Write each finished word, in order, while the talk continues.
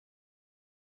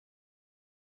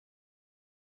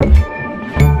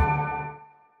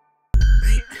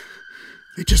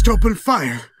They just opened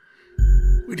fire.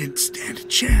 We didn't stand a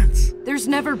chance. There's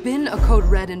never been a Code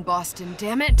Red in Boston,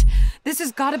 damn it. This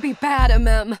has gotta be bad,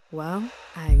 Well,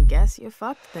 I guess you're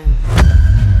fucked then.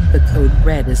 The Code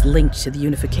Red is linked to the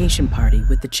Unification Party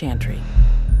with the Chantry.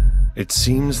 It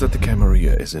seems that the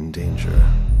Camarilla is in danger.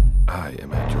 I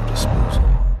am at your disposal.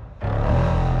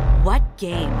 What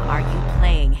game are you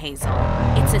playing, Hazel?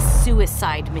 It's a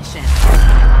suicide mission.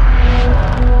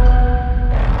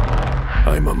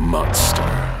 I'm a monster.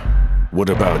 What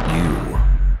about you?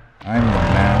 I'm the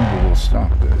man who will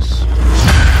stop this.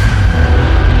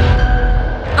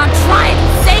 I'm trying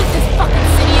to save this fucking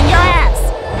city in your ass!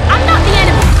 I'm not the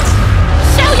enemy!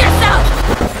 Show yourself!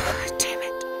 Damn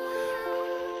it.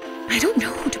 I don't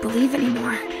know who to believe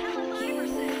anymore.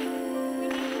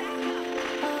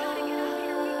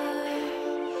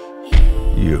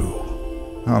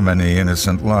 You. How many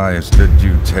innocent lives did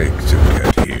you take to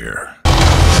get here?